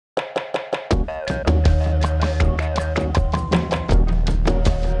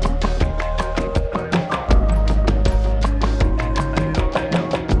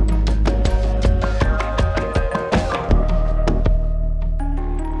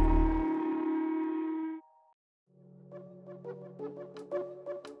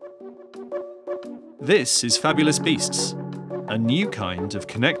This is Fabulous Beasts, a new kind of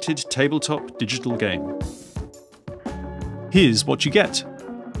connected tabletop digital game. Here's what you get.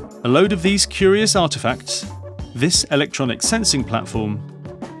 A load of these curious artifacts, this electronic sensing platform,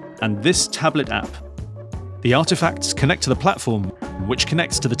 and this tablet app. The artifacts connect to the platform, which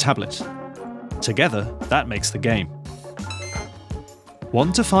connects to the tablet. Together, that makes the game.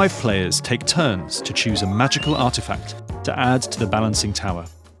 1 to 5 players take turns to choose a magical artifact to add to the balancing tower.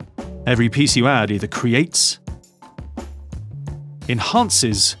 Every piece you add either creates,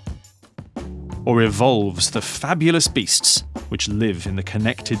 enhances, or evolves the fabulous beasts which live in the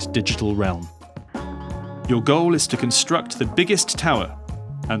connected digital realm. Your goal is to construct the biggest tower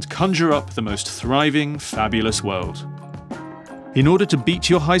and conjure up the most thriving, fabulous world. In order to beat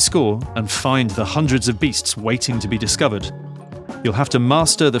your high score and find the hundreds of beasts waiting to be discovered, you'll have to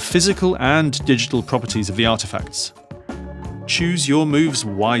master the physical and digital properties of the artifacts. Choose your moves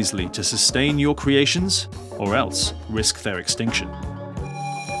wisely to sustain your creations, or else risk their extinction.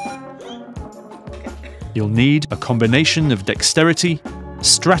 You'll need a combination of dexterity,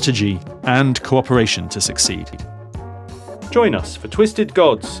 strategy, and cooperation to succeed. Join us for twisted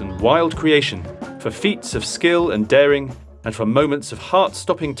gods and wild creation, for feats of skill and daring, and for moments of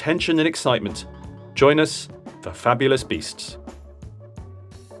heart-stopping tension and excitement. Join us for Fabulous Beasts.